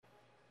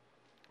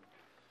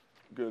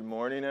Good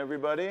morning,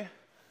 everybody.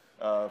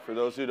 For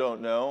those who don't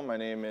know, my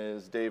name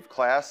is Dave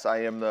Klass.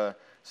 I am the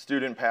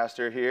student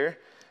pastor here,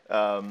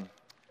 and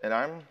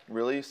I'm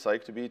really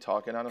psyched to be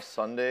talking on a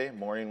Sunday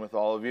morning with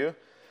all of you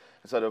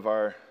instead of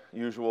our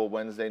usual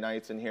Wednesday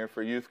nights in here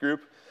for youth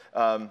group.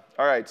 All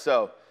right,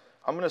 so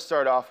I'm going to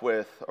start off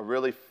with a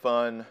really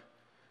fun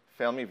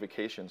family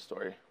vacation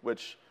story,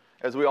 which,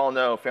 as we all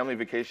know, family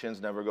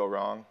vacations never go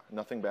wrong.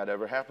 Nothing bad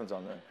ever happens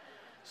on them.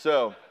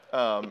 So,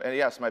 and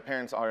yes, my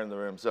parents are in the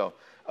room. So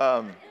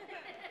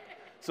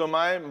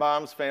my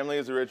mom's family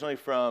is originally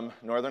from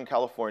Northern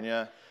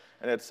California,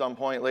 and at some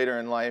point later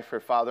in life, her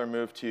father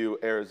moved to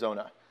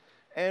Arizona.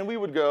 And we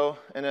would go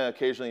and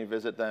occasionally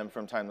visit them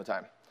from time to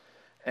time.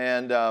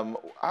 And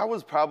I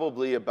was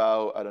probably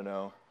about,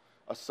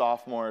 a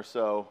sophomore or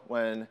so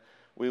when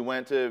we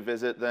went to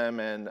visit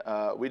them, and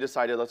we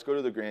decided, let's go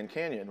to the Grand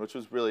Canyon, which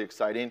was really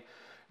exciting.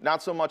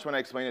 Not so much when I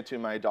explained it to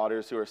my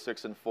daughters who are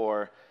 6 and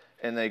 4,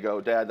 and they go,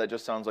 "Dad, that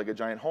just sounds like a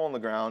giant hole in the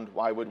ground.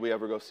 Why would we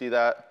ever go see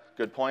that?"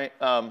 Good point.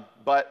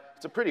 But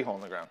it's a pretty hole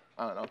in the ground.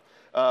 I don't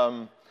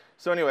know.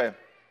 So anyway,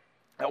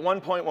 at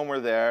one point when we're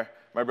there,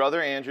 my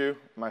brother Andrew,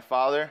 my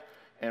father,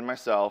 and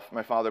myself.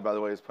 My father, by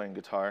the way, is playing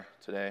guitar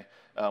today.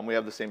 We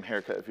have the same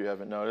haircut, if you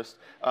haven't noticed.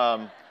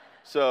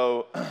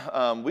 So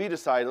we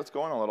decided, let's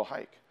go on a little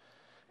hike.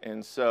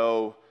 And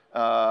so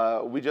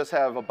we just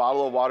have a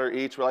bottle of water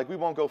each. We're like, we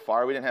won't go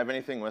far. We didn't have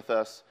anything with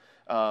us.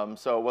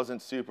 So it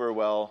wasn't super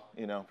well,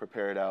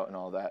 prepared out and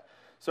all that.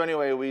 So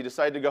anyway, we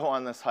decided to go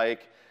on this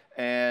hike,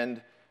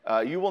 and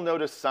you will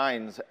notice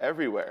signs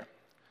everywhere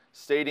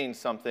stating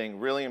something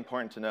really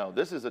important to know.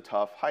 This is a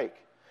tough hike.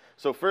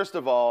 So first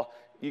of all,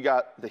 you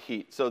got the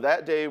heat. So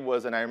that day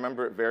was, and I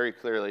remember it very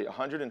clearly,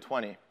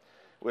 120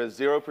 with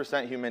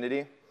 0%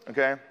 humidity,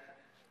 okay?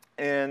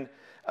 And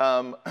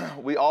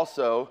we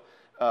also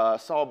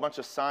saw a bunch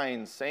of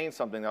signs saying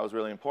something that was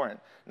really important.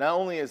 Not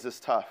only is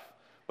this tough,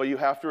 but you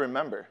have to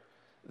remember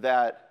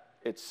that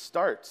it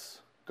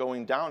starts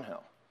going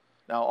downhill.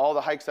 Now, all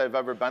the hikes I've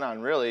ever been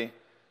on really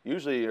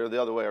usually are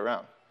the other way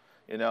around.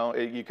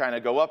 You kind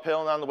of go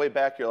uphill, and on the way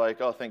back, you're like,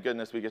 oh, thank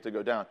goodness we get to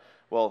go down.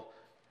 Well,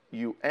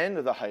 you end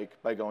the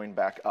hike by going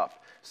back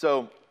up.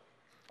 So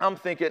I'm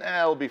thinking,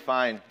 it'll be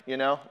fine,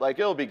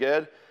 it'll be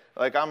good.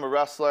 Like, I'm a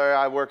wrestler,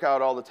 I work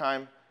out all the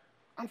time.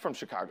 I'm from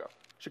Chicago.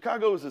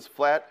 Chicago is as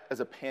flat as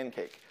a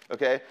pancake,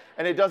 okay?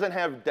 And it doesn't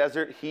have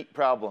desert heat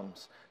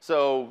problems.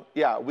 So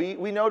yeah, we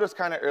noticed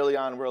kind of early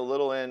on we're a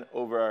little in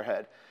over our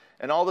head.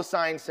 And all the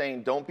signs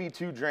saying, don't be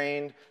too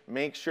drained,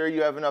 make sure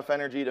you have enough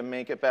energy to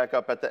make it back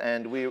up at the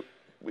end. We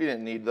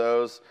didn't need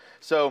those.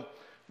 So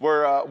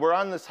we're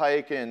on this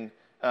hike, and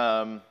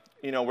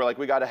we're like,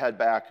 we got to head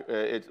back.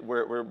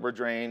 We're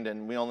drained,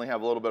 and we only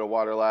have a little bit of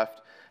water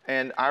left.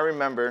 And I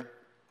remember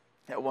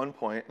at one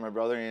point, my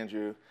brother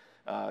Andrew,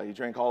 he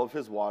drank all of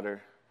his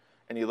water,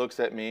 and he looks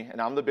at me,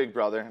 and I'm the big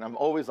brother, and I'm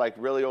always like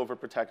really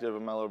overprotective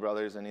of my little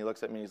brothers, and he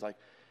looks at me, he's like,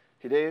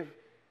 "Hey Dave,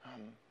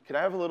 can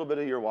I have a little bit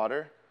of your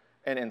water?"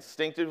 And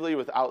instinctively,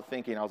 without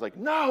thinking, I was like,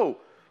 "No,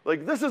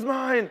 like this is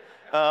mine.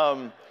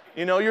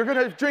 You're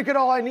gonna drink it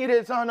all. I need it.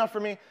 It's not enough for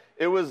me."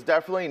 It was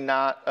definitely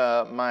not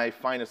my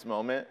finest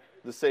moment,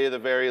 to say the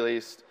very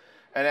least.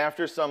 And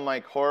after some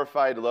like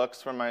horrified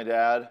looks from my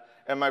dad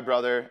and my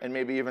brother, and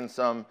maybe even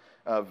some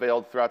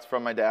veiled threats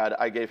from my dad,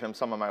 I gave him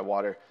some of my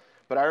water.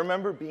 But I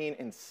remember being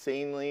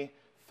insanely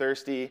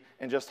thirsty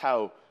and just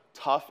how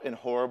tough and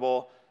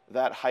horrible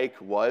that hike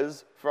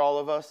was for all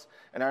of us.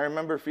 And I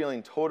remember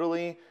feeling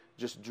totally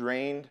just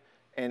drained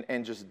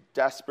and just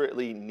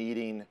desperately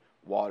needing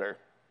water.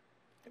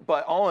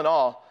 But all in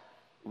all,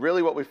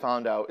 really what we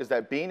found out is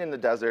that being in the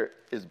desert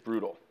is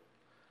brutal,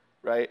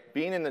 right?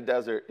 Being in the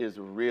desert is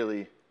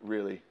really,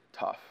 really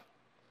tough.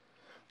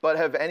 But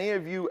have any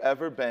of you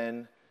ever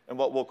been in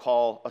what we'll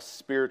call a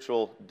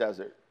spiritual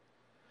desert?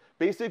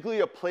 Basically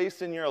a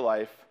place in your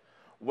life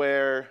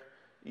where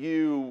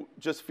you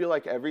just feel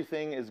like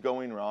everything is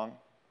going wrong.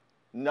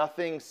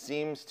 Nothing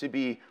seems to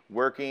be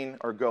working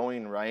or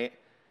going right.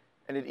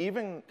 And it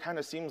even kind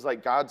of seems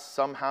like God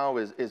somehow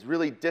is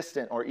really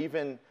distant or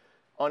even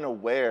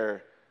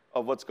unaware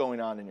of what's going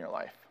on in your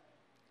life.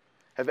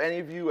 Have any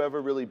of you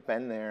ever really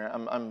been there?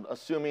 I'm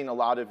assuming a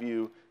lot of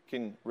you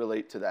can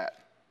relate to that.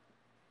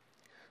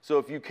 So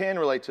if you can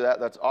relate to that,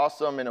 that's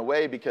awesome in a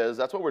way, because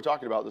that's what we're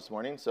talking about this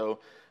morning. So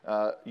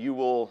you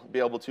will be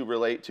able to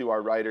relate to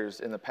our writers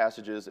in the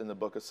passages in the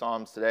book of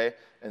Psalms today,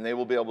 and they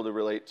will be able to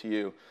relate to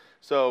you.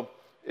 So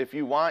if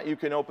you want, you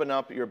can open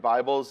up your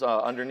Bibles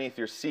underneath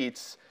your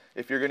seats.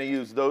 If you're going to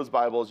use those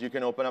Bibles, you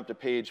can open up to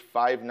page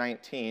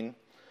 519.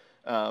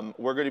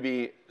 We're going to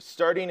be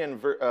starting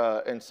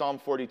in Psalm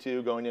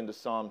 42, going into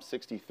Psalm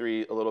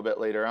 63 a little bit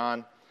later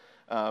on.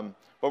 But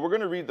we're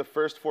going to read the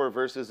first 4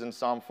 verses in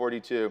Psalm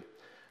 42.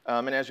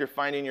 And as you're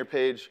finding your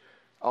page,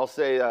 I'll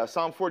say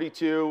Psalm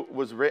 42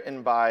 was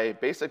written by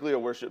basically a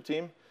worship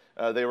team.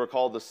 They were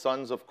called the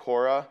Sons of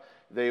Korah.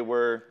 They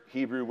were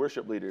Hebrew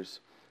worship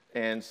leaders.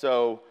 And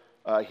so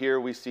here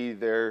we see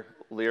their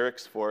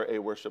lyrics for a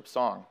worship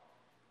song.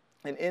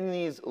 And in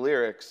these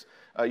lyrics,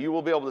 you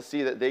will be able to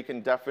see that they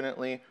can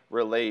definitely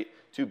relate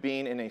to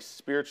being in a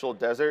spiritual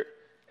desert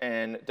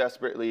and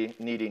desperately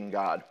needing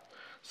God.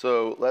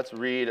 So let's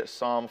read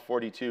Psalm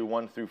 42,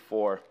 1 through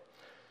 4.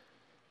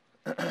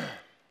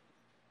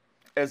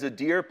 As a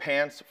deer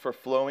pants for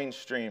flowing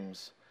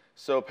streams,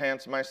 so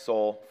pants my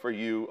soul for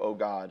you, O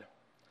God.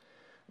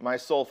 My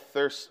soul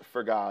thirsts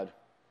for God,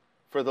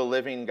 for the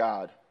living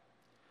God.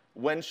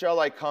 When shall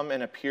I come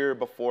and appear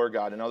before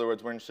God? In other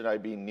words, when should I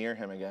be near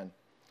him again?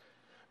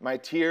 My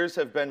tears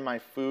have been my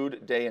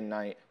food day and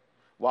night,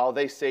 while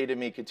they say to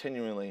me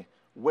continually,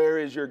 where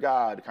is your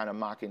God? Kind of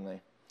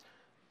mockingly.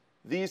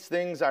 These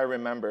things I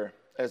remember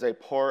as I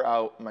pour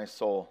out my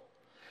soul.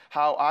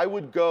 How I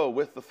would go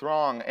with the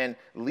throng and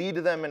lead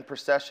them in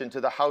procession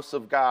to the house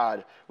of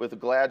God with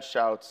glad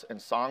shouts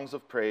and songs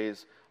of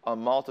praise, a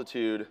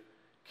multitude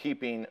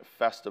keeping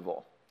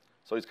festival.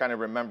 So he's kind of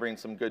remembering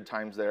some good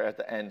times there at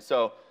the end.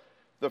 So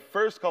the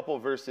first couple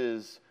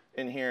verses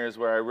in here is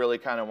where I really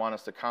kind of want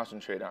us to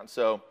concentrate on.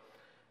 So,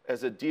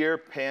 as a deer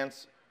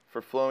pants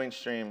for flowing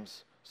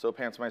streams, so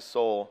pants my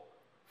soul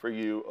for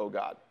you, O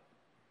God.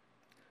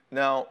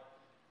 Now,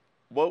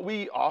 what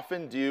we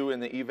often do in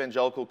the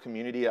evangelical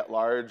community at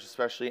large,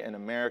 especially in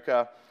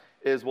America,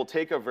 is we'll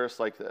take a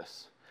verse like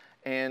this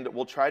and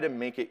we'll try to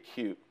make it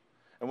cute.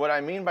 And what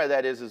I mean by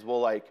that is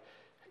we'll like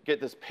get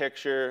this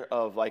picture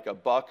of like a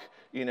buck,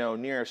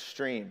 near a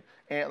stream,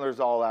 antlers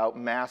all out,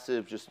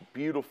 massive, just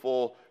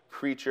beautiful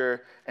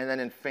creature, and then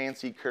in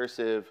fancy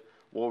cursive,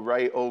 we'll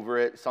write over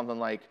it something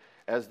like,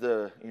 as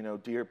the,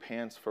 deer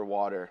pants for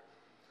water.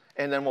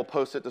 And then we'll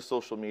post it to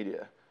social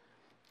media.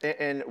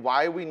 And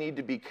why we need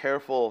to be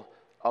careful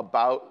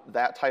about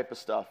that type of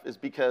stuff is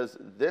because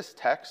this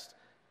text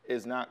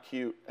is not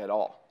cute at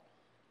all.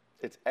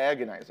 It's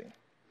agonizing.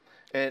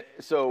 And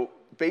so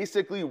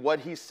basically what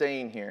he's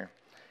saying here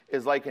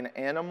is like an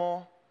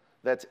animal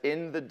that's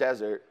in the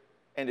desert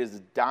and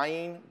is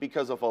dying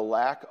because of a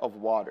lack of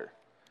water.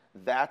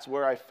 That's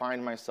where I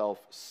find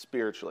myself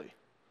spiritually.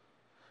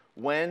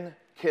 When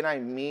can I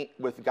meet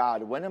with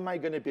God? When am I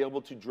going to be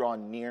able to draw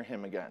near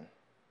him again?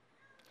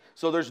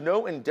 So there's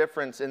no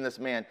indifference in this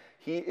man.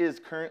 He is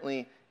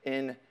currently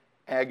in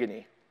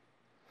agony.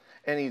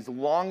 And he's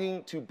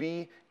longing to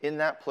be in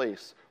that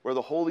place where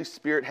the Holy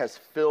Spirit has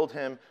filled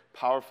him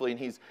powerfully, and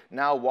he's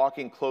now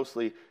walking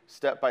closely,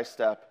 step by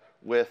step,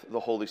 with the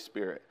Holy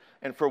Spirit.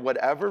 And for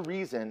whatever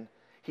reason,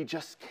 he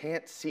just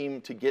can't seem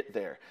to get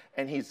there.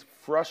 And he's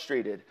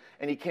frustrated,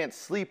 and he can't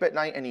sleep at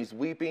night, and he's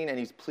weeping, and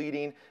he's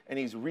pleading, and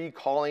he's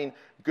recalling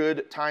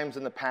good times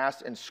in the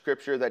past and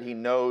scripture that he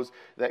knows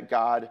that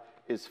God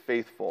is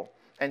faithful.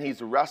 And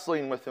he's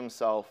wrestling with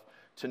himself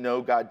to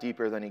know God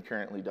deeper than he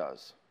currently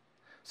does.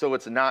 So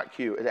it's not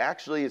cute. It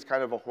actually is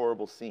kind of a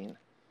horrible scene.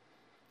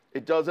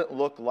 It doesn't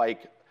look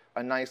like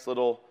a nice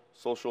little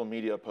social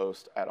media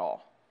post at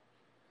all.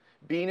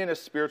 Being in a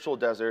spiritual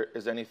desert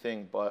is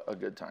anything but a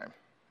good time.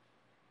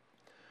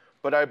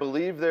 But I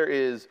believe there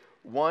is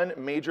one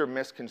major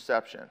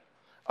misconception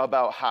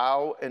about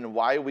how and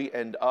why we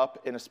end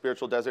up in a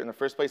spiritual desert in the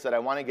first place that I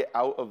want to get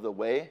out of the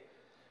way,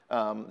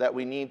 that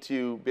we need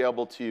to be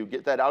able to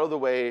get that out of the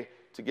way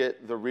to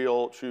get the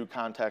real, true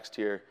context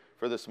here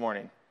for this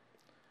morning.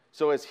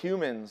 So as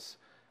humans,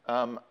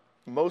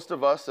 most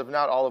of us, if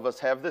not all of us,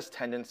 have this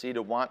tendency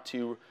to want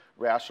to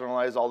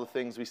rationalize all the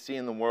things we see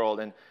in the world.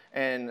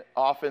 And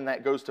often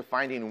that goes to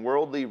finding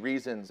worldly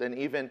reasons and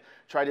even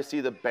try to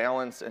see the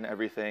balance in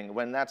everything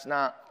when that's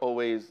not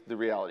always the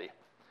reality.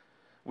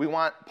 We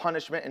want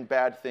punishment and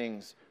bad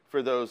things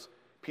for those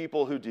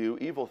people who do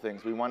evil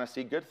things. We want to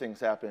see good things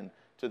happen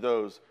to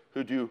those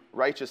who do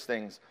righteous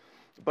things.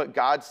 But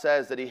God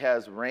says that he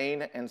has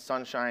rain and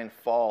sunshine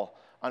fall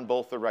on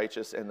both the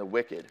righteous and the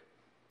wicked.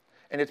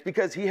 And it's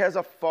because he has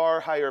a far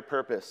higher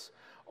purpose,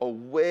 a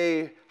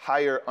way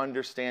higher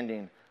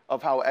understanding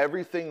of how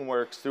everything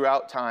works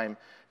throughout time,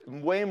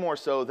 way more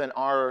so than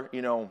our,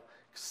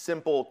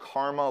 simple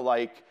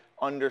karma-like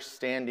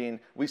understanding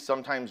we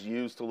sometimes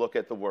use to look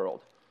at the world.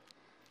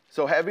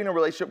 So having a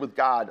relationship with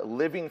God,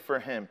 living for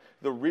him,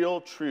 the real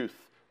truth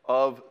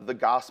of the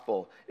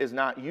gospel is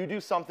not you do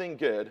something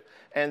good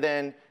and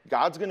then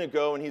God's going to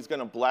go and he's going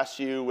to bless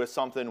you with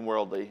something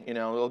worldly.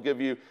 He'll give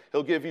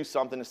you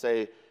something to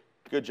say,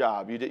 good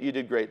job, you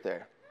did great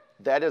there.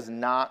 That is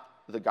not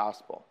the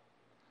gospel.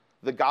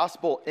 The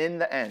gospel in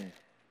the end,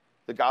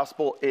 the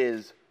gospel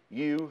is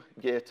you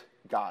get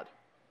God.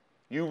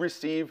 You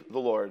receive the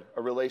Lord,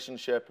 a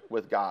relationship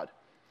with God.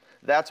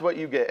 That's what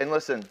you get. And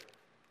listen,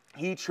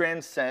 he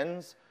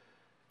transcends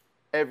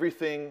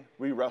everything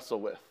we wrestle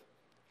with.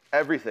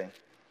 Everything.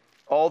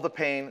 All the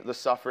pain, the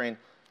suffering.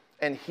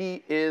 And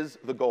he is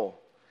the goal.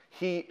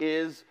 He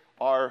is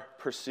our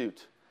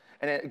pursuit.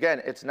 And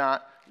again, it's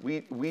not,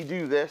 we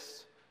do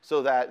this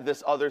so that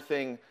this other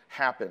thing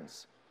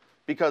happens.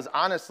 Because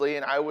honestly,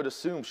 and I would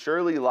assume,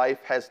 surely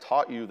life has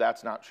taught you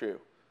that's not true.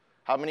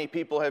 How many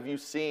people have you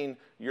seen,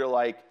 you're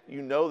like,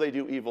 they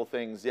do evil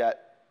things,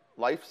 yet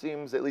life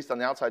seems, at least on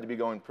the outside, to be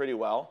going pretty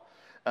well,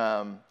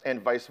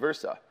 and vice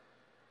versa.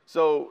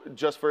 So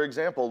just for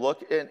example,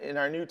 look, in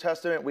our New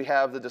Testament, we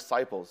have the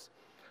disciples.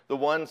 the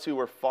ones who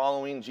were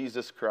following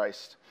Jesus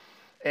Christ.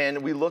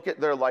 And we look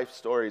at their life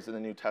stories in the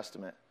New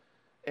Testament,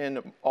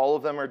 and all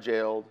of them are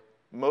jailed.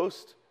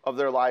 Most of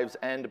their lives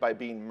end by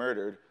being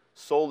murdered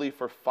solely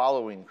for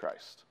following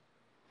Christ.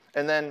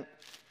 And then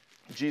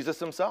Jesus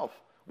himself.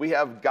 We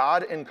have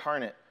God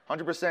incarnate,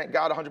 100%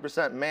 God,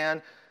 100%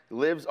 man,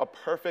 lives a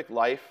perfect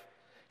life.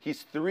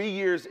 He's 3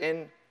 years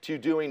into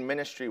doing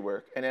ministry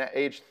work, and at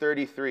age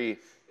 33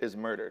 is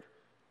murdered.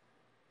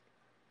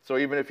 So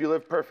even if you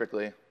live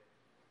perfectly, it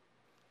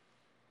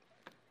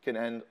can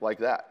end like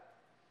that.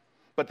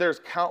 But there's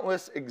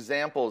countless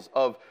examples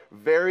of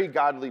very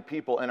godly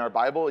people in our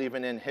Bible,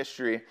 even in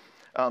history,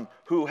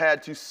 who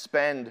had to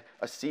spend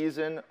a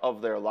season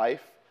of their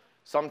life,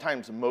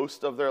 sometimes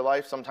most of their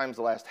life, sometimes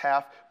the last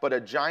half, but a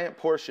giant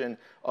portion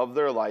of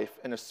their life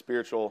in a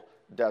spiritual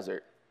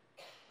desert.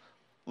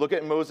 Look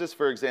at Moses,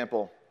 for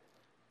example.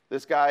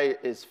 This guy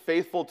is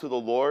faithful to the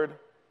Lord.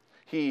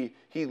 He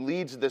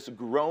leads this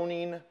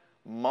groaning,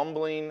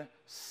 mumbling,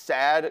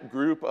 sad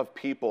group of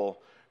people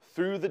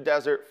through the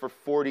desert for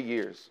 40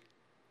 years.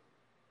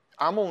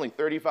 I'm only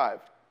 35.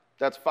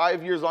 That's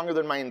 5 years longer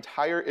than my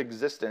entire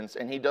existence,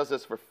 and he does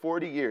this for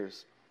 40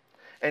 years.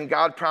 And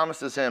God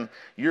promises him,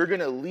 you're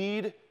going to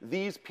lead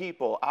these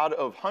people out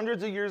of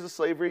hundreds of years of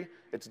slavery.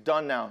 It's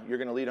done now. You're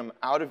going to lead them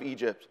out of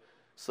Egypt.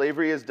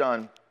 Slavery is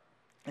done,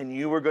 and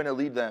you are going to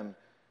lead them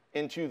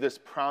into this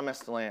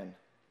promised land.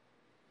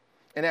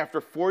 And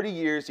after 40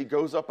 years, he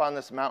goes up on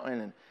this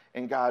mountain,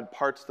 and God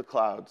parts the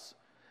clouds,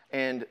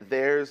 and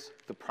there's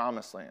the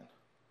promised land.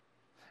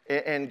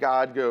 And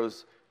God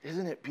goes,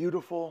 isn't it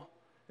beautiful?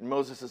 And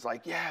Moses is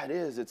like, yeah, it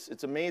is.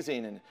 It's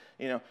amazing. And,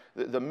 you know,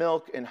 the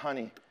milk and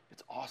honey,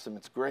 it's awesome.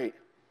 It's great.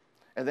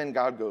 And then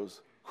God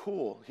goes,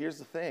 cool, here's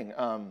the thing.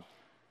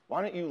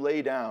 Why don't you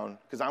lay down,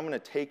 because I'm going to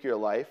take your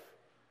life.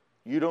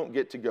 You don't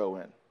get to go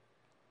in.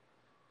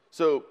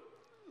 So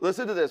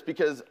listen to this,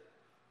 because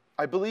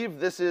I believe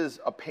this is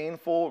a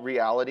painful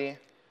reality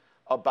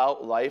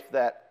about life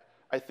that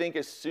I think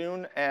as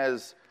soon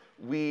as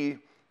we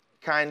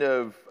kind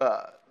of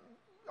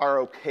are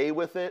okay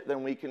with it,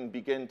 then we can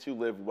begin to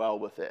live well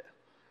with it.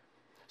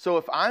 So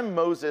if I'm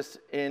Moses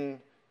in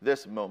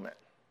this moment,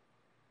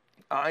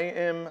 I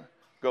am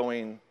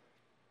going,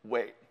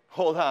 wait,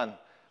 hold on.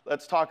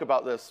 Let's talk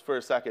about this for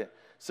a second.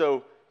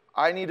 So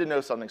I need to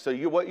know something. So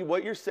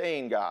what you're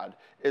saying, God,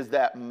 is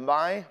that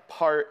my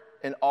part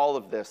in all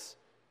of this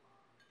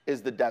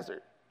is the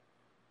desert.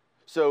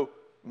 So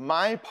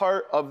my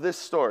part of this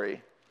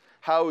story,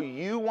 how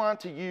you want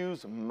to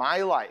use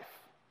my life,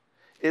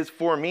 is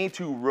for me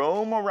to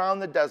roam around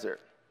the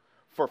desert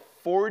for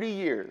 40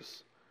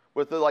 years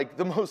with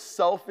the most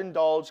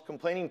self-indulged,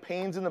 complaining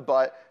pains in the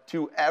butt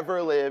to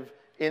ever live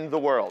in the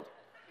world.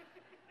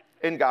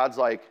 And God's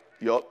like,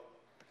 yup,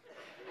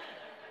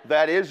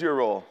 that is your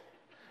role.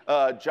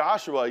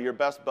 Joshua, your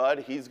best bud,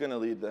 he's going to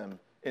lead them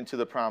into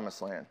the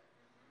promised land.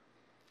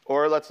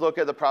 Or let's look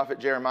at the prophet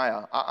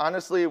Jeremiah.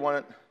 Honestly,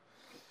 one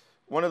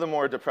of the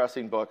more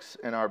depressing books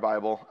in our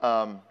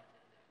Bible.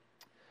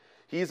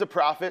 He's a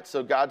prophet,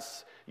 so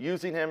God's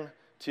using him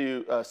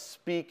to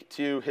speak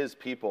to his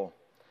people.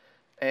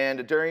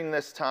 And during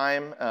this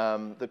time,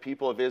 the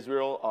people of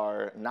Israel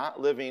are not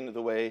living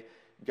the way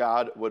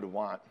God would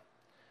want.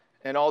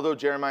 And although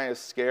Jeremiah is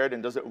scared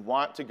and doesn't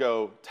want to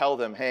go tell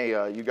them,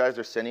 hey, you guys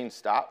are sinning,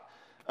 stop,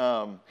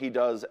 he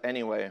does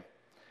anyway.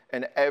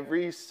 And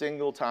every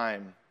single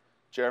time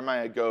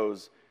Jeremiah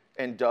goes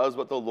and does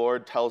what the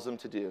Lord tells him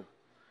to do,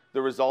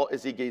 the result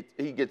is he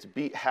gets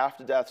beat half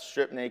to death,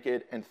 stripped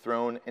naked, and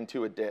thrown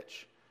into a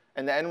ditch.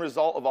 And the end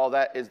result of all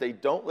that is they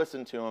don't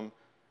listen to him,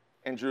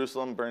 and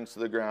Jerusalem burns to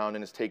the ground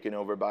and is taken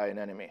over by an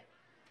enemy.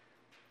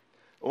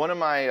 One of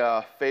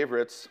my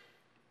favorites,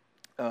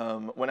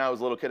 when I was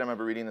a little kid, I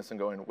remember reading this and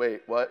going,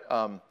 wait, what?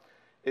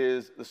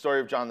 Is the story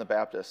of John the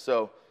Baptist.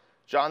 So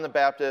John the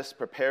Baptist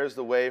prepares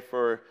the way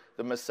for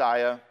the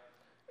Messiah,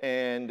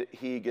 and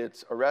he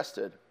gets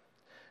arrested.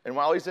 And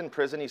while he's in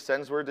prison, he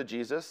sends word to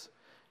Jesus,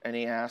 and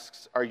he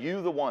asks, are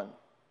you the one?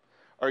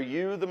 Are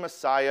you the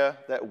Messiah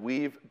that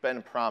we've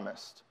been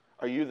promised?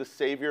 Are you the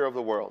Savior of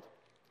the world?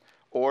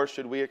 Or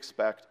should we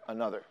expect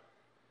another?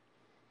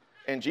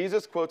 And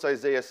Jesus quotes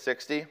Isaiah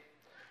 60,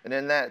 and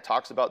in that it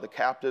talks about the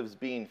captives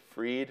being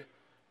freed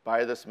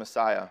by this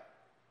Messiah.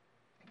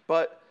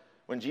 But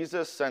when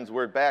Jesus sends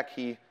word back,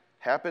 he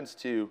happens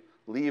to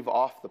leave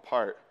off the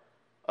part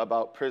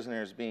about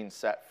prisoners being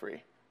set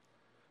free.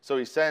 So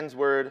he sends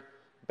word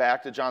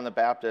back to John the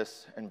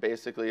Baptist and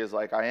basically is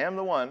like, I am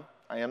the one,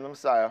 I am the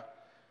Messiah,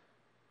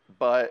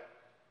 but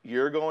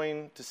you're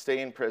going to stay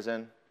in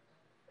prison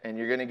and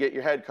you're going to get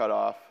your head cut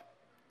off,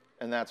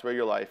 and that's where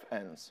your life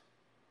ends.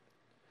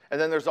 And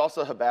then there's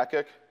also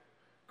Habakkuk,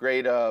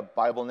 great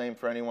Bible name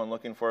for anyone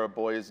looking for a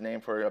boy's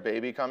name for a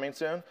baby coming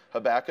soon,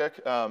 Habakkuk.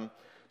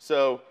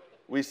 So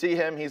we see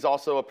him, he's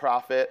also a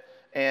prophet,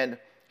 and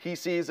he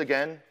sees,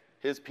 again,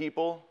 his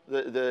people,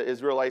 the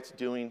Israelites,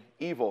 doing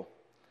evil.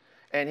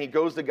 And he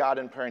goes to God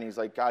in prayer, and he's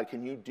like, God,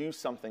 can you do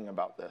something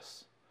about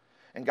this?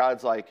 And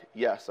God's like,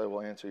 yes, I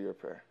will answer your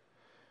prayer.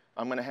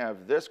 I'm going to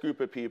have this group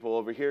of people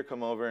over here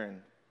come over, and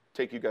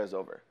take you guys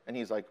over. And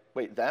he's like,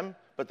 wait, them?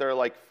 But they're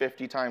like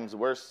 50 times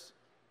worse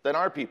than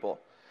our people.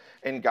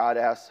 And God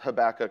asks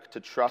Habakkuk to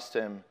trust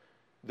him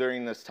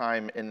during this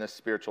time in this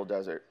spiritual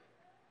desert.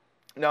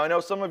 Now, I know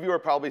some of you are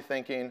probably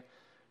thinking,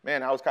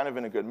 man, I was kind of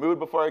in a good mood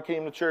before I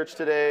came to church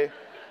today.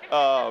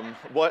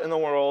 What in the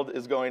world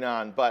is going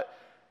on? But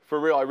for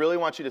real, I really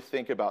want you to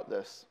think about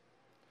this.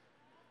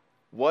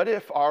 What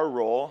if our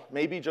role,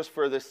 maybe just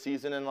for this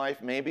season in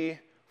life, maybe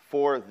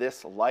for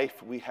this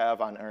life we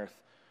have on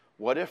earth,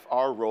 what if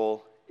our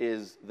role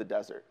is the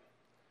desert?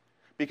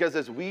 Because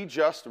as we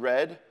just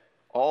read,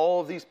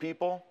 all of these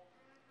people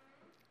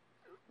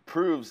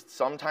proves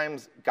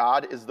sometimes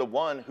God is the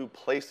one who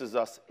places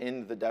us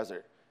in the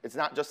desert. It's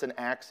not just an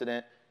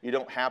accident. You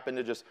don't happen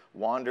to just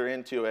wander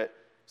into it.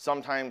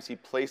 Sometimes he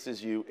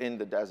places you in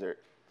the desert.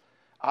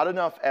 Odd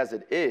enough as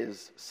it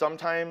is,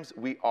 sometimes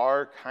we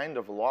are kind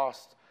of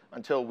lost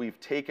until we've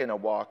taken a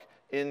walk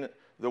in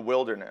the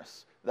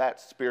wilderness,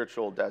 that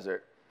spiritual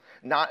desert.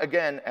 Not,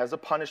 again, as a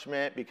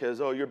punishment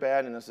because, oh, you're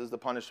bad and this is the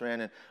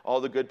punishment and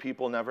all the good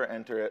people never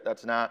enter it.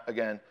 That's not,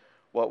 again,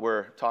 what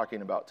we're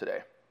talking about today.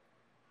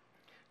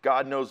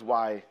 God knows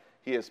why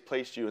he has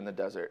placed you in the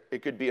desert.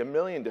 It could be a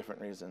million different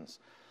reasons.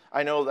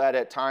 I know that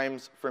at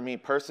times, for me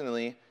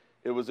personally,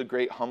 it was a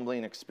great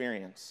humbling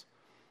experience.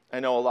 I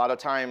know a lot of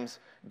times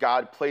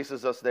God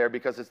places us there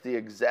because it's the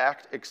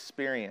exact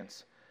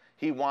experience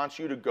he wants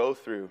you to go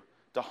through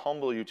to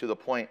humble you to the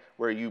point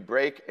where you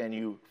break and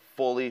you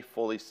fully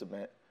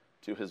submit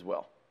to his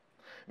will.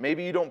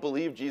 Maybe you don't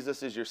believe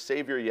Jesus is your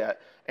Savior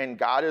yet, and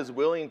God is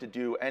willing to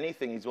do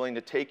anything. He's willing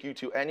to take you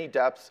to any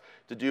depths,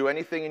 to do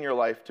anything in your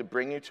life to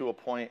bring you to a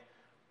point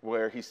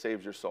where he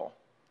saves your soul.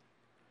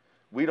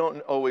 We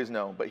don't always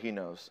know, but he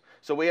knows.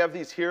 So we have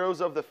these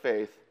heroes of the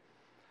faith,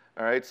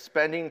 all right,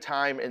 spending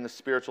time in the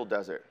spiritual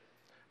desert.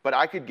 But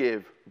I could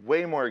give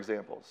way more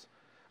examples.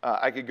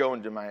 I could go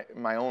into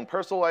my own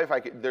personal life.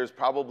 There's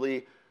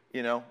probably,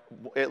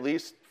 at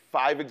least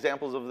 5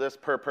 examples of this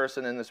per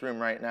person in this room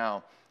right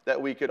now that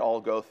we could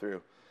all go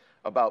through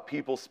about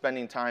people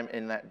spending time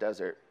in that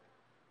desert.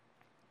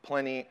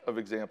 Plenty of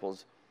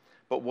examples.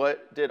 But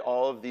what did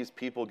all of these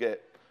people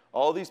get?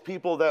 All these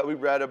people that we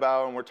read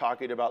about and we're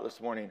talking about this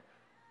morning,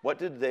 what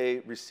did they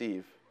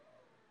receive?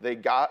 They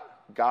got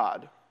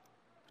God.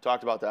 We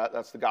talked about that.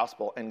 That's the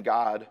gospel. And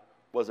God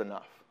was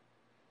enough.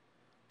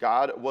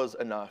 God was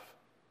enough.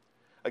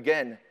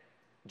 Again,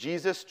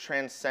 Jesus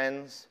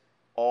transcends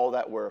all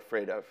that we're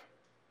afraid of.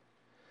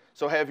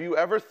 So have you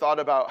ever thought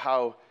about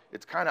how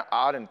it's kind of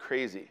odd and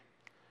crazy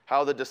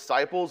how the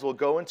disciples will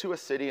go into a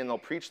city and they'll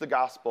preach the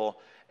gospel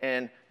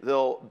and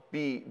they'll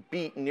be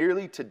beat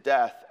nearly to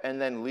death and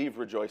then leave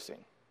rejoicing,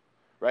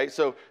 right?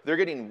 So they're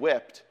getting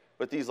whipped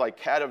with these like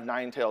cat of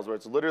nine tails where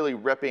it's literally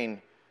ripping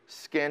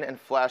skin and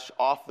flesh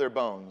off their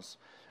bones.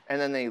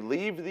 And then they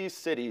leave these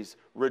cities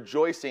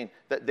rejoicing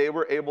that they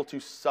were able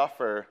to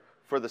suffer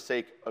for the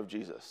sake of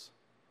Jesus.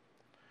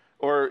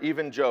 Or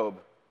even Job,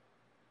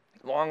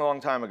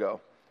 long time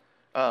ago.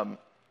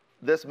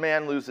 This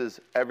man loses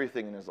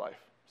everything in his life,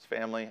 his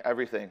family,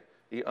 everything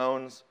he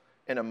owns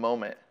in a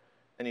moment,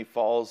 and he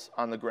falls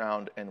on the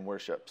ground and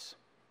worships.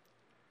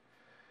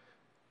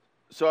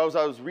 So as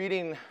I was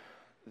reading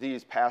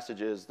these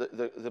passages,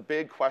 the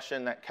big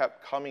question that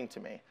kept coming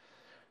to me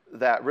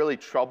that really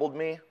troubled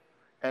me,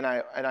 and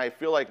I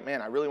feel like,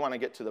 man, I really want to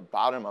get to the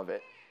bottom of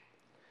it,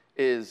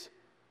 is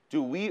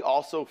do we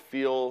also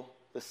feel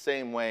the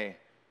same way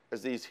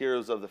as these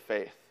heroes of the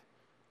faith?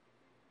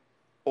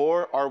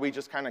 Or are we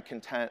just kind of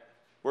content?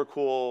 We're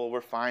cool,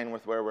 we're fine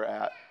with where we're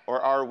at.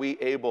 Or are we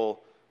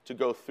able to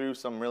go through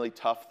some really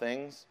tough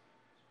things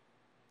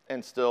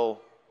and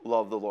still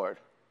love the Lord?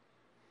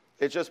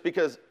 It's just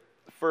because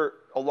for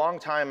a long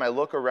time I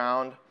look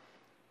around,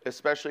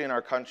 especially in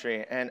our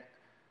country, and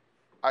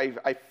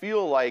I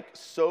feel like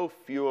so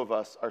few of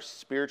us are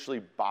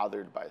spiritually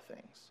bothered by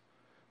things.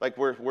 Like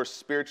we're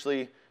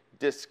spiritually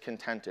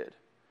discontented.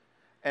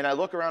 And I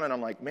look around and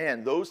I'm like,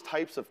 man, those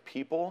types of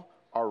people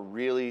are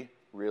really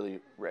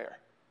rare.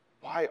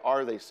 Why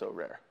are they so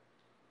rare?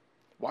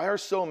 Why are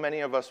so many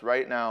of us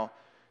right now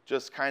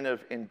just kind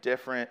of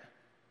indifferent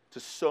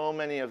to so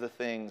many of the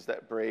things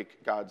that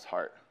break God's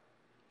heart,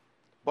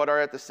 but are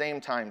at the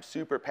same time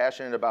super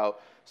passionate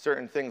about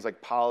certain things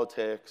like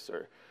politics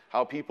or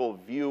how people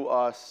view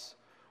us,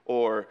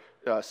 or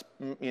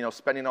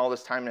spending all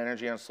this time and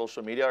energy on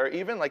social media, or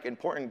even like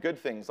important good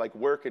things like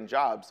work and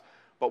jobs?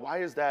 But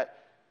why is that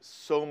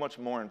so much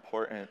more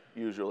important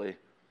usually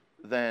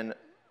than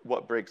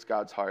what breaks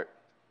God's heart?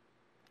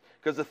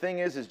 Because the thing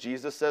is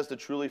Jesus says to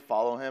truly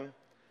follow him,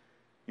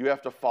 you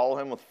have to follow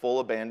him with full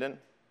abandon,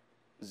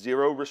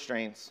 zero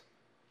restraints,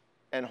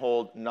 and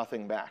hold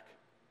nothing back.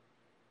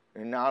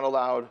 You're not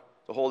allowed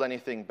to hold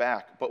anything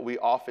back, but we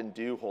often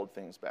do hold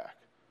things back.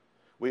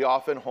 We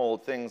often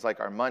hold things like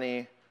our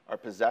money, our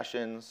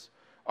possessions,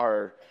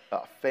 our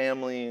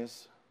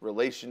families,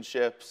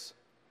 relationships.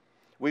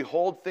 We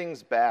hold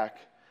things back,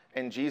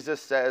 and Jesus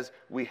says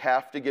we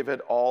have to give it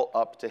all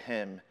up to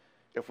him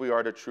if we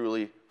are to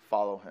truly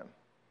follow him.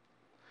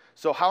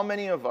 So how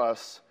many of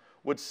us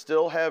would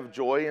still have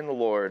joy in the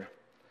Lord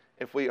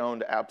if we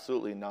owned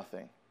absolutely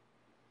nothing?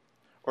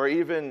 Or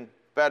even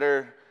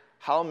better,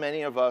 how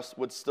many of us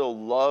would still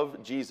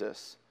love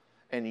Jesus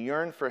and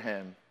yearn for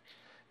him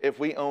if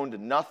we owned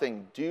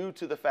nothing due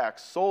to the fact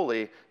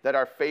solely that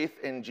our faith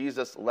in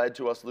Jesus led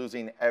to us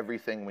losing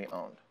everything we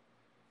owned?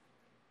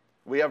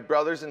 We have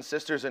brothers and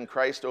sisters in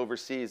Christ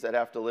overseas that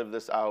have to live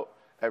this out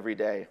every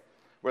day,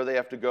 where they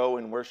have to go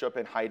and worship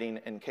in hiding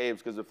in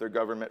caves because if their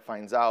government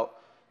finds out,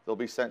 they'll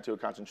be sent to a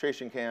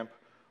concentration camp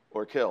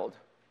or killed.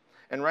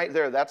 And right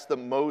there, that's the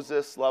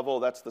Moses level,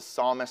 that's the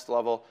psalmist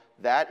level,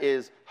 that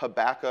is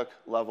Habakkuk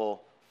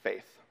level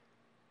faith.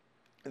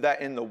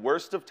 That in the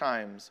worst of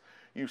times,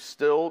 you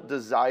still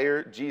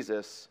desire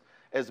Jesus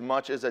as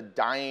much as a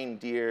dying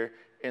deer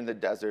in the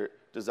desert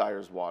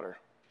desires water.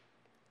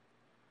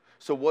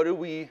 So what do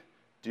we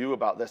do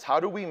about this? How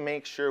do we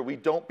make sure we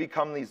don't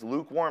become these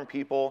lukewarm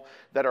people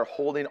that are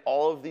holding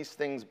all of these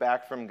things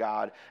back from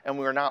God and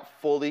we're not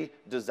fully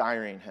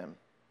desiring him?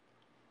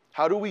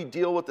 How do we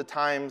deal with the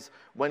times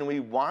when we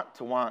want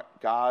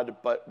God,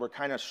 but we're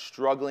kind of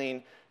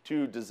struggling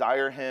to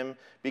desire him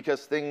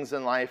because things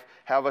in life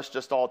have us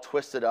just all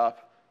twisted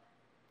up,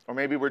 or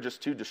maybe we're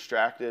just too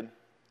distracted?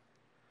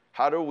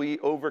 How do we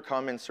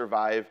overcome and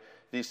survive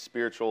these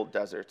spiritual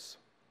deserts?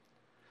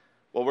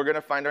 Well, we're going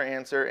to find our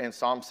answer in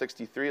Psalm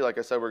 63. Like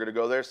I said, we're going to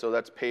go there. So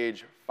that's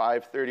page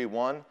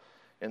 531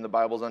 in the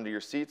Bibles under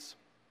your seats.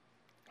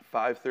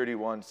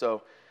 531.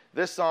 So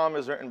this psalm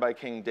is written by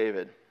King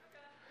David.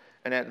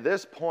 And at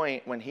this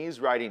point, when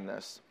he's writing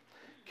this,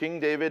 King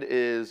David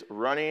is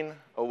running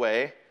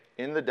away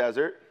in the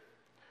desert.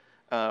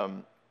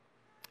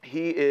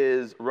 He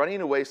is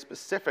running away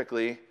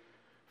specifically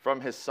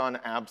from his son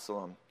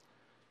Absalom.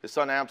 His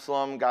son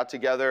Absalom got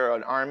together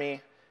an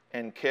army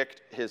and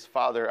kicked his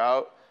father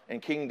out.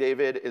 And King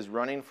David is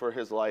running for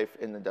his life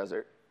in the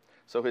desert.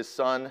 So his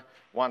son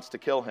wants to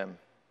kill him.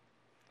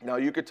 Now,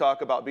 you could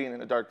talk about being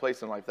in a dark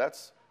place in life.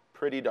 That's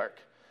pretty dark.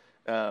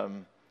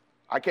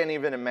 I can't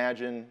even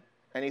imagine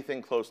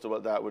anything close to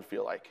what that would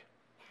feel like.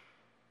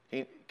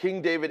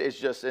 King David is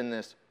just in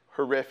this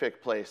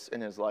horrific place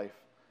in his life.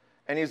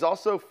 And he's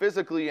also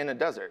physically in a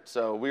desert.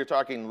 So we're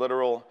talking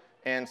literal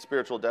and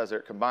spiritual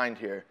desert combined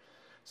here.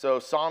 So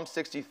Psalm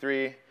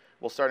 63,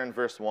 we'll start in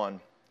verse 1.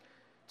 It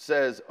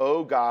says,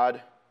 "O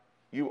God,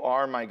 you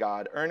are my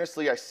God.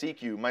 Earnestly I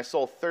seek you. My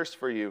soul thirsts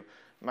for you.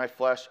 My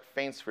flesh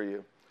faints for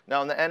you."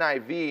 Now in the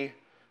NIV,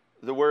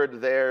 the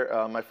word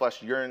there, my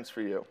flesh yearns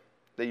for you.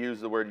 They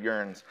use the word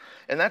yearns.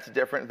 And that's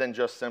different than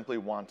just simply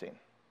wanting.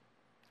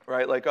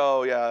 Right? Like,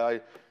 oh yeah,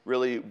 I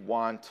really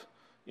want,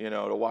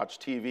 to watch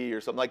TV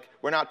or something. Like,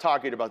 we're not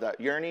talking about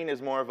that. Yearning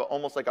is more of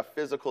almost like a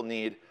physical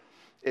need.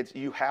 It's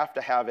you have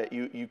to have it.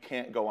 You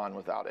can't go on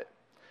without it.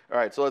 All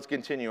right, so let's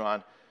continue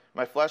on.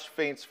 "My flesh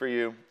faints for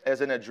you,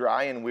 as in a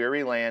dry and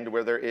weary land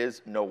where there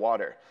is no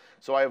water.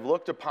 So I have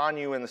looked upon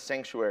you in the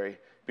sanctuary,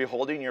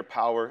 beholding your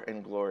power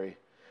and glory.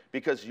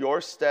 Because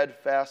your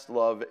steadfast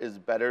love is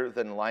better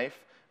than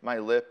life, my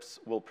lips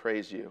will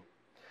praise you.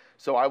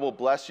 So I will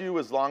bless you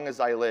as long as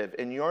I live.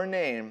 In your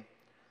name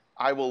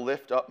I will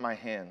lift up my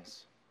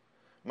hands.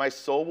 My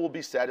soul will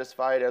be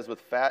satisfied as with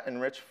fat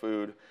and rich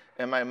food,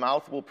 and my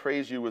mouth will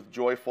praise you with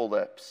joyful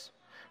lips.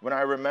 When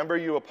I remember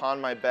you upon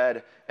my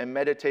bed and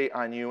meditate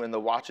on you in the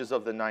watches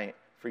of the night,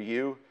 for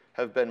you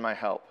have been my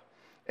help.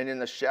 And in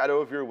the shadow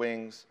of your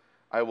wings,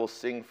 I will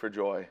sing for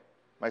joy.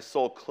 My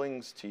soul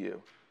clings to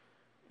you.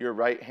 Your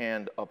right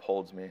hand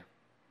upholds me."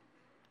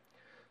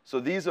 So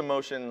these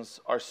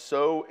emotions are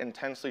so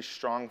intensely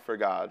strong for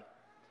God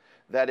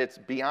that it's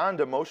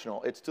beyond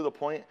emotional. It's to the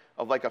point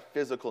of like a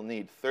physical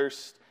need,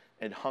 thirst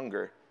and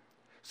hunger.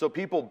 So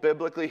people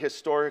biblically,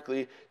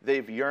 historically,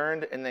 they've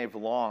yearned and they've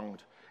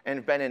longed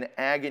and been in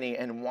agony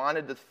and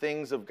wanted the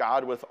things of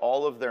God with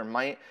all of their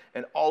might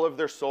and all of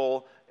their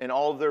soul and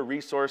all of their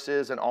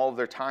resources and all of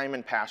their time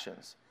and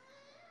passions.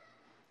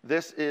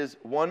 This is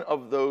one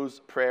of those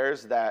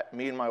prayers that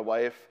me and my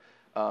wife,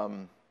 a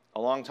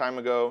long time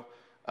ago,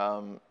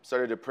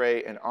 started to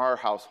pray in our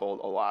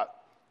household a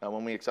lot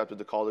when we accepted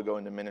the call to go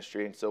into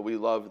ministry. And so we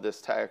love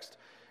this text.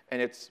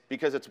 And it's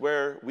because it's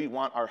where we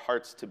want our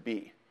hearts to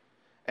be.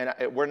 And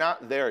we're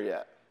not there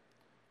yet,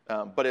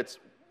 but it's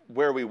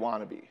where we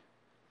want to be.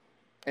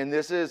 And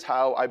this is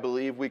how I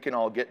believe we can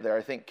all get there.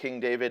 I think King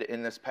David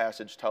in this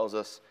passage tells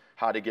us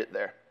how to get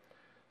there.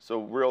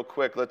 So real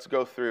quick, let's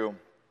go through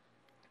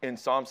in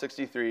Psalm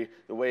 63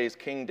 the ways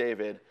King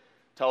David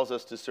tells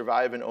us to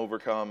survive and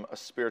overcome a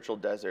spiritual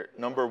desert.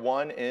 Number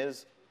one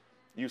is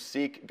you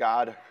seek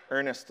God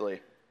earnestly.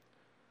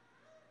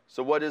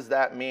 So what does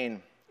that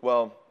mean?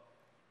 Well,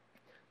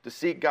 to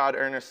seek God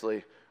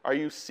earnestly, are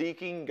you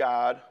seeking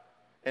God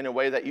in a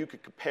way that you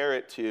could compare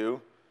it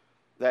to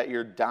that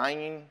you're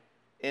dying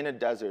in a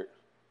desert,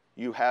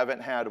 you haven't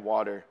had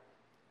water,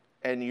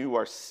 and you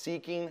are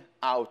seeking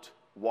out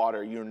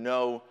water? You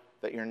know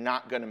that you're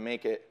not going to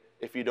make it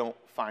if you don't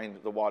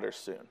find the water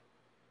soon.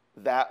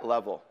 That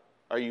level.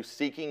 Are you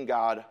seeking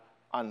God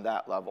on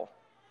that level?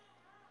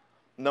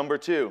 Number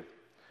two,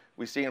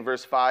 we see in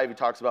verse 5, he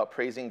talks about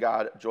praising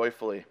God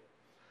joyfully.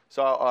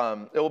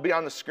 So it will be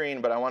on the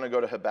screen, but I want to go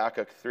to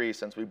Habakkuk 3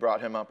 since we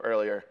brought him up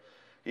earlier.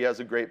 He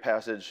has a great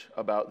passage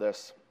about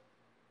this.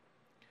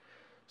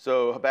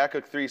 So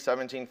Habakkuk 3,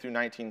 17 through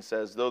 19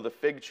 says, "Though the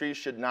fig tree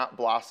should not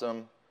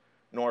blossom,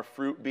 nor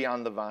fruit be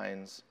on the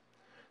vines,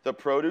 the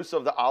produce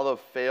of the olive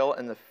fail,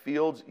 and the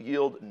fields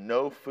yield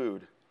no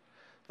food,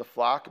 the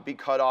flock be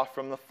cut off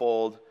from the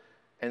fold,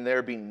 and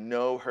there be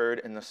no herd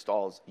in the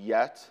stalls,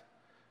 yet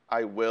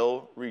I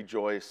will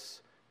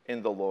rejoice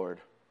in the Lord.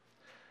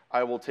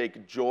 I will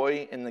take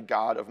joy in the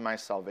God of my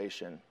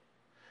salvation.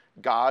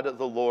 God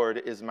the Lord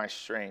is my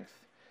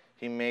strength.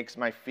 He makes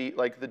my feet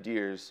like the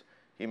deer's.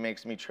 He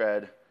makes me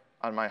tread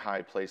on my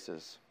high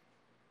places."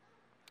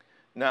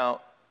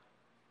 Now,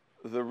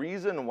 the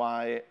reason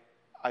why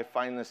I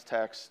find this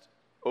text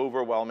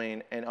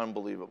overwhelming and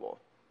unbelievable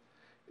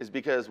is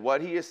because what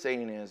he is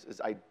saying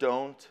is I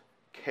don't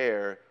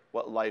care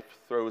what life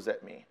throws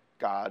at me.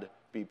 God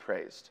be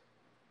praised.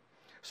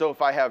 So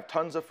if I have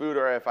tons of food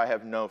or if I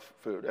have no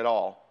food at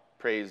all,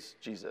 praise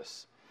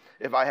Jesus.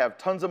 If I have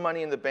tons of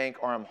money in the bank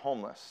or I'm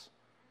homeless,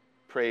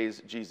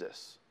 praise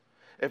Jesus.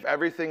 If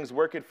everything's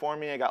working for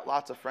me, I got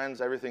lots of friends,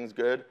 everything's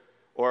good,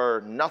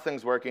 or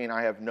nothing's working,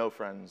 I have no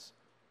friends,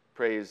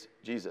 praise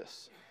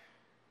Jesus.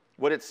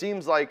 What it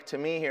seems like to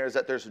me here is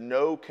that there's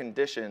no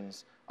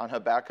conditions on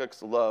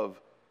Habakkuk's love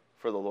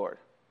for the Lord.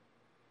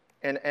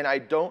 And I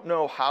don't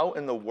know how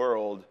in the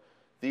world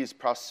these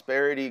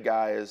prosperity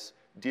guys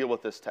deal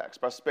with this text.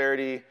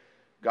 Prosperity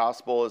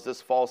gospel is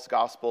this false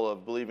gospel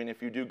of believing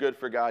if you do good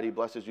for God, he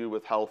blesses you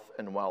with health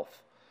and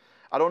wealth.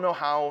 I don't know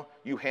how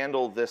you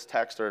handle this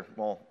text, or,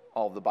 well,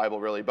 all of the Bible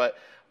really, but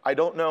I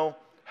don't know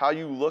how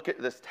you look at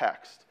this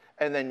text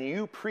and then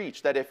you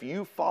preach that if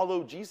you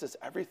follow Jesus,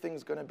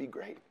 everything's going to be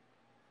great.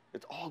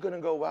 It's all going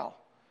to go well.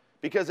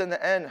 Because in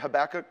the end,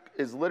 Habakkuk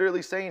is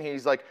literally saying,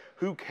 he's like,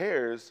 who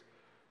cares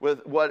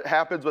with what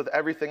happens with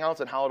everything else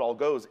and how it all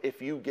goes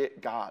if you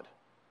get God?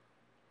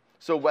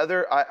 So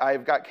whether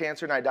I've got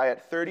cancer and I die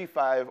at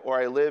 35 or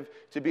I live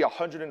to be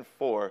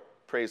 104,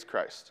 praise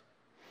Christ.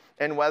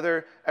 And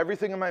whether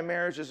everything in my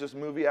marriage is just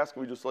movie-esque,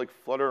 we just like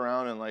flutter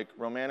around in like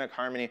romantic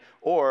harmony,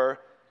 or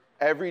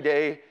every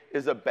day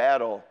is a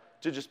battle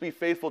to just be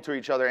faithful to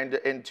each other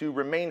and to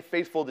remain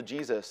faithful to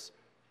Jesus,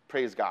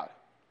 praise God.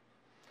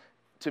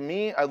 To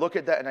me, I look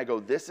at that and I go,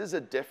 this is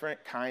a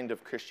different kind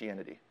of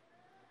Christianity.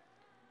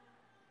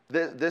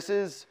 This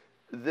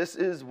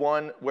is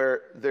one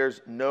where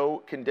there's no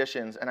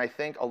conditions, and I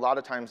think a lot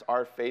of times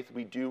our faith,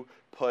 we do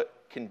put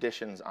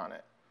conditions on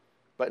it,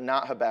 but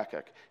not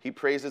Habakkuk. He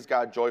praises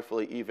God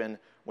joyfully even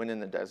when in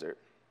the desert.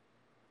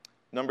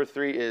 Number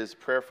 3 is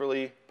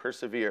prayerfully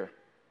persevere.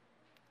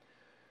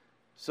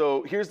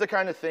 So here's the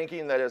kind of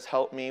thinking that has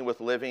helped me with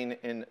living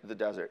in the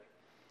desert.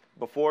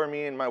 Before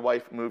me and my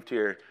wife moved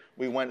here,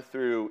 we went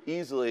through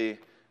easily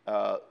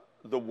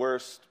the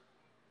worst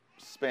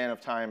span of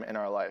time in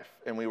our life,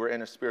 and we were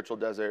in a spiritual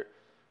desert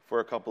for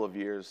a couple of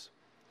years.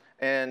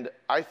 And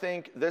I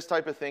think this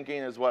type of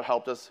thinking is what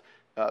helped us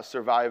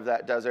survive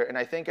that desert, and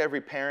I think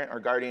every parent or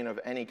guardian of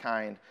any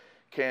kind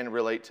can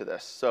relate to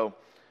this. So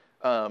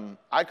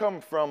I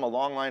come from a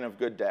long line of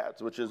good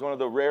dads, which is one of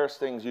the rarest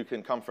things you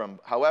can come from.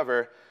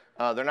 However,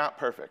 they're not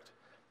perfect.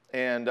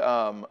 And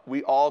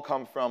we all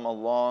come from a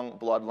long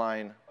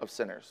bloodline of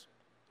sinners.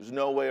 There's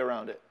no way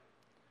around it.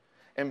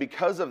 And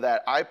because of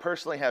that, I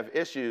personally have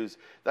issues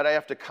that I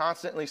have to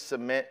constantly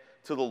submit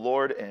to the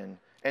Lord in,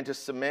 and to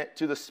submit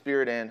to the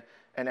Spirit in,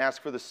 and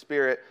ask for the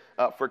Spirit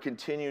for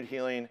continued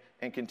healing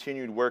and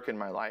continued work in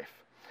my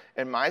life.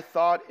 And my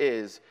thought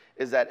is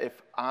that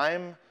if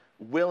I'm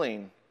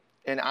willing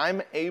and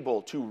I'm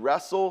able to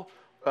wrestle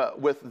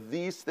with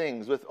these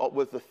things,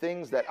 with the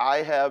things that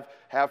I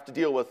have to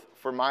deal with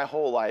for my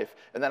whole life,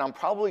 and that I'm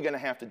probably going to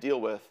have to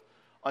deal with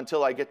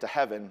until I get to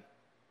heaven,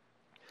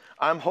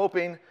 I'm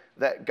hoping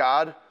that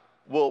God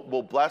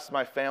will bless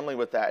my family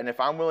with that. And if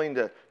I'm willing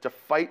to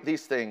fight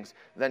these things,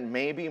 then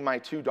maybe my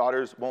 2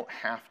 daughters won't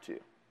have to.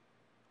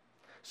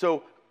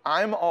 So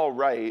I'm all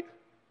right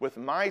with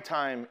my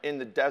time in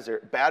the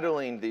desert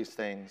battling these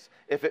things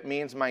if it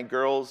means my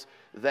girls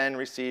then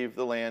receive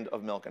the land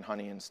of milk and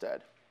honey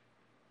instead.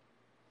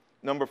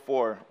 Number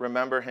 4,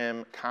 remember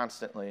him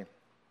constantly.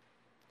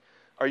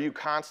 Are you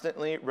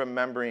constantly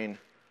remembering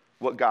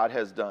what God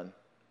has done?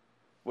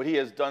 What he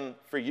has done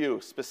for you,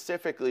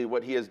 specifically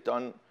what he has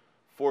done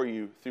for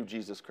you through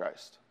Jesus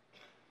Christ.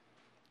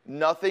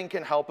 Nothing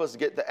can help us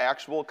get the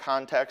actual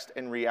context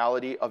and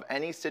reality of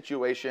any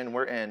situation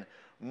we're in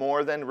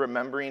more than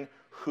remembering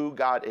who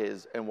God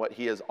is and what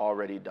he has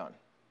already done.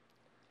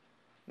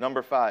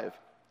 Number 5,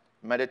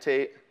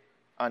 meditate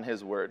on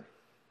his word.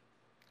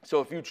 So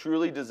if you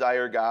truly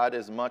desire God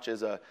as much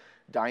as a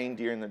dying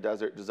deer in the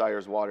desert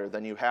desires water,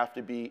 then you have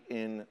to be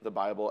in the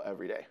Bible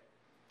every day.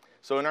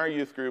 So in our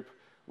youth group,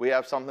 we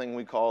have something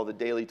we call the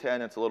Daily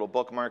 10. It's a little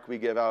bookmark we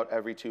give out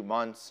every 2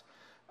 months.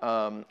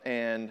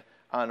 And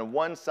on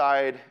one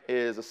side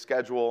is a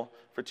schedule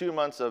for 2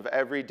 months of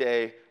every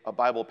day a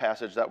Bible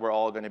passage that we're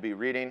all going to be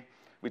reading.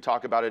 We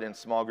talk about it in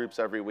small groups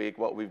every week,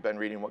 what we've been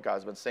reading, what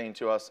God's been saying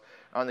to us.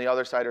 On the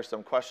other side are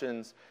some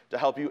questions to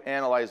help you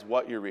analyze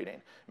what you're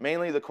reading.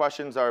 Mainly the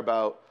questions are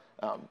about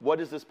what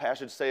does this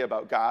passage say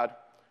about God?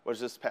 What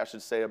does this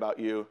passage say about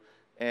you?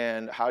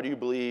 And how do you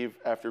believe,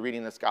 after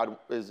reading this, God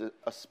is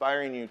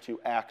aspiring you to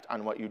act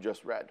on what you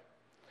just read?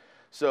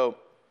 So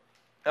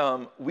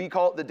we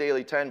call it the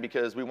Daily 10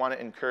 because we want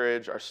to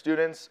encourage our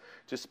students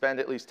to spend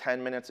at least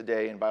 10 minutes a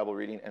day in Bible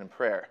reading and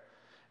prayer.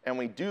 And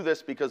we do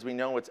this because we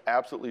know it's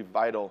absolutely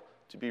vital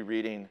to be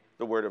reading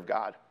the Word of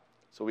God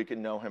so we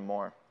can know Him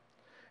more.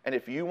 And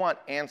if you want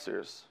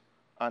answers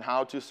on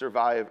how to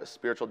survive a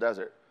spiritual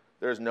desert,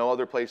 there's no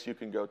other place you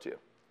can go to.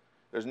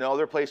 There's no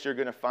other place you're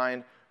going to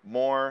find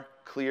more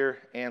clear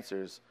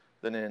answers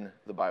than in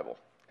the Bible.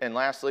 And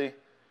lastly,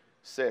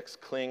 6,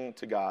 cling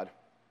to God.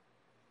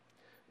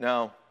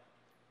 Now,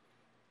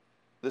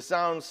 this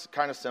sounds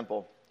kind of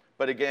simple,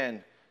 but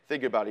again,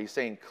 think about it. He's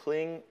saying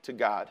cling to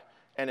God.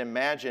 And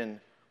imagine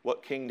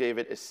what King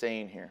David is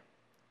saying here.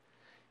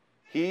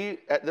 He,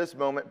 at this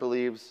moment,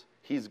 believes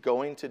he's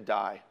going to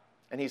die.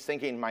 And he's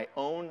thinking, my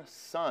own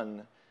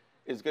son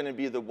is going to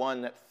be the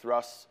one that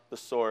thrusts the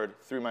sword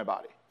through my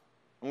body.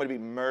 I'm going to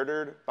be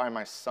murdered by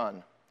my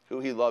son,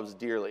 who he loves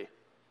dearly.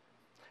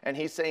 And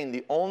he's saying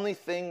the only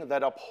thing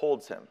that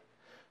upholds him,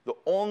 the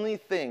only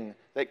thing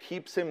that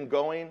keeps him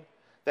going,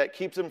 that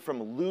keeps him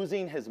from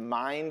losing his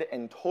mind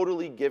and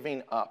totally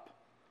giving up,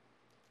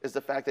 is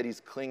the fact that he's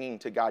clinging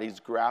to God.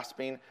 He's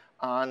grasping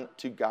on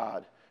to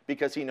God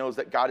because he knows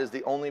that God is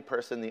the only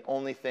person, the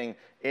only thing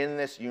in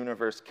this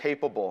universe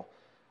capable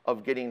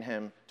of getting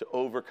him to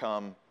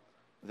overcome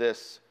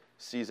this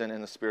season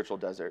in the spiritual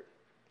desert.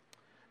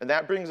 And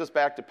that brings us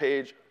back to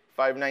page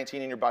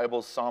 519 in your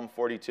Bibles, Psalm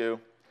 42.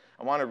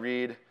 I want to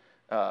read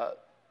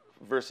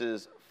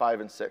verses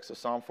 5 and 6. So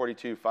Psalm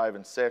 42, 5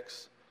 and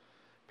 6,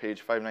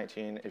 page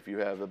 519 if you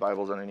have the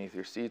Bibles underneath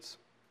your seats.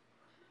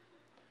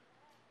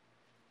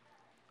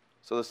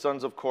 So the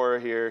sons of Korah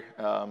here,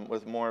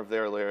 with more of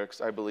their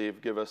lyrics, I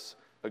believe, give us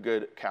a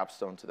good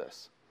capstone to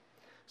this.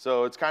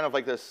 So it's kind of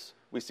like this,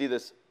 we see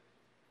this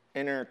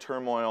inner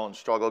turmoil and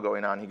struggle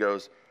going on. He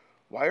goes,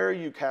 why are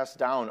you cast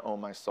down, O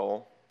my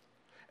soul?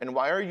 And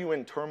why are you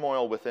in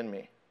turmoil within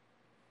me?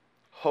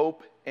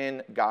 Hope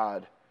in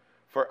God,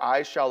 for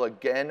I shall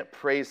again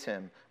praise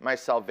him, my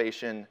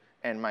salvation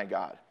and my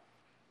God.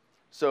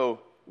 So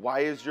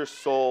why is your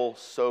soul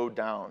so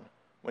down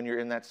when you're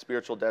in that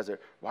spiritual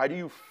desert? Why do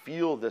you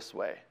feel this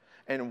way?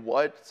 And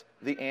what's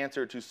the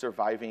answer to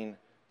surviving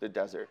the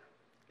desert?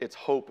 It's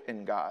hope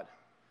in God.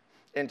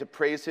 And to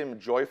praise him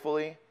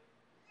joyfully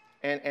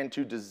and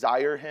to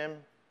desire him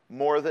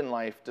more than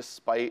life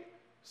despite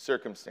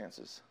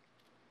circumstances.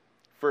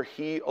 For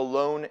he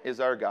alone is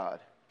our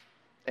God,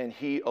 and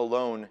he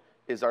alone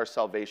is our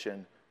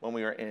salvation when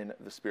we are in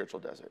the spiritual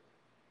desert.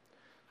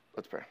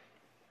 Let's pray.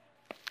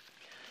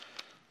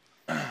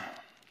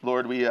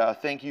 Lord, we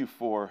thank you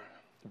for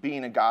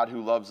being a God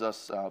who loves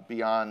us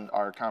beyond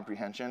our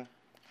comprehension.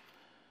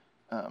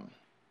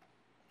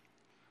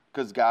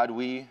 Because, God,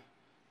 we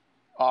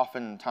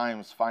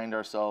oftentimes find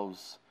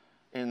ourselves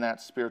in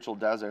that spiritual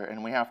desert,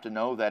 and we have to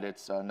know that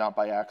it's not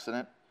by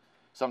accident.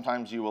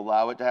 Sometimes you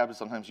allow it to happen.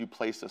 Sometimes you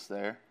place us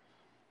there.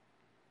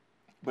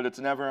 But it's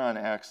never on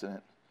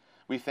accident.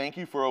 We thank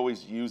you for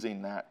always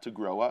using that to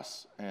grow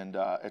us, and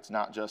it's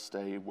not just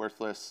a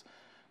worthless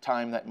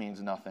time that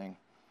means nothing,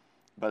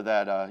 but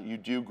that you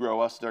do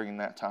grow us during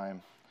that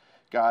time.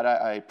 God,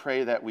 I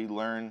pray that we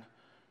learn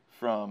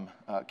from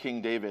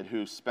King David,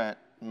 who spent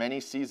many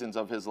seasons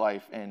of his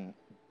life in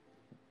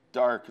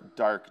dark,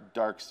 dark,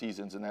 dark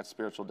seasons in that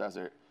spiritual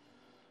desert.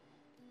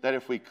 That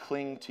if we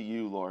cling to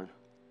you, Lord,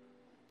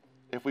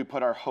 if we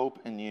put our hope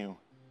in you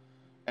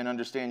and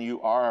understand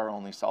you are our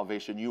only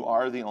salvation, you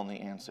are the only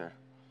answer,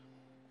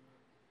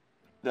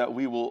 that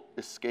we will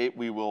escape,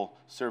 we will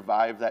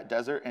survive that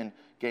desert and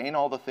gain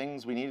all the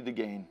things we needed to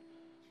gain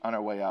on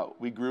our way out.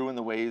 We grew in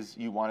the ways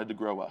you wanted to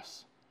grow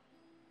us.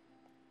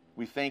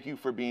 We thank you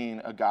for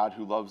being a God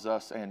who loves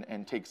us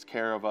and takes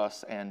care of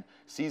us and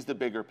sees the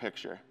bigger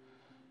picture.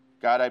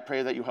 God, I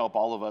pray that you help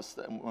all of us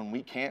that when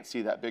we can't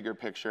see that bigger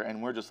picture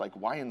and we're just like,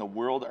 why in the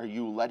world are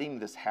you letting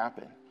this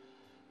happen?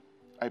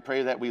 I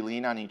pray that we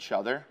lean on each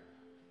other,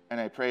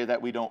 and I pray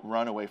that we don't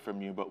run away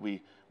from you, but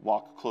we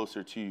walk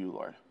closer to you,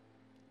 Lord.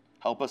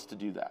 Help us to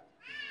do that.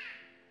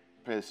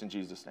 I pray this in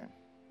Jesus' name.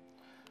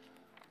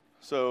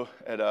 So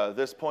at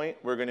this point,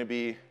 we're going to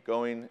be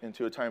going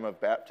into a time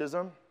of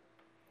baptism.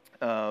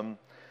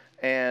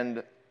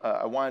 And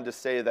I wanted to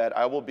say that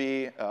I will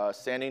be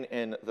standing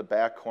in the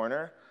back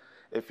corner.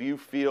 If you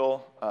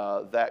feel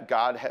that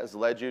God has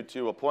led you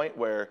to a point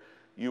where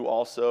you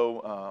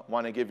also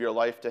want to give your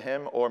life to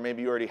him, or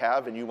maybe you already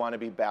have and you want to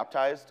be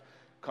baptized,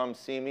 come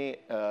see me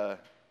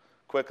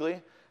quickly,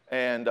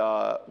 and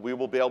we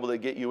will be able to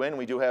get you in.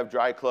 We do have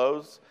dry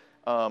clothes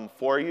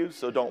for you,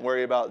 so don't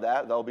worry about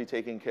that. They'll be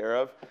taken care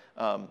of.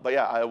 But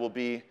yeah, I will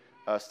be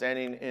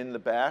standing in the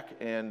back,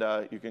 and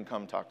you can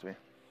come talk to me.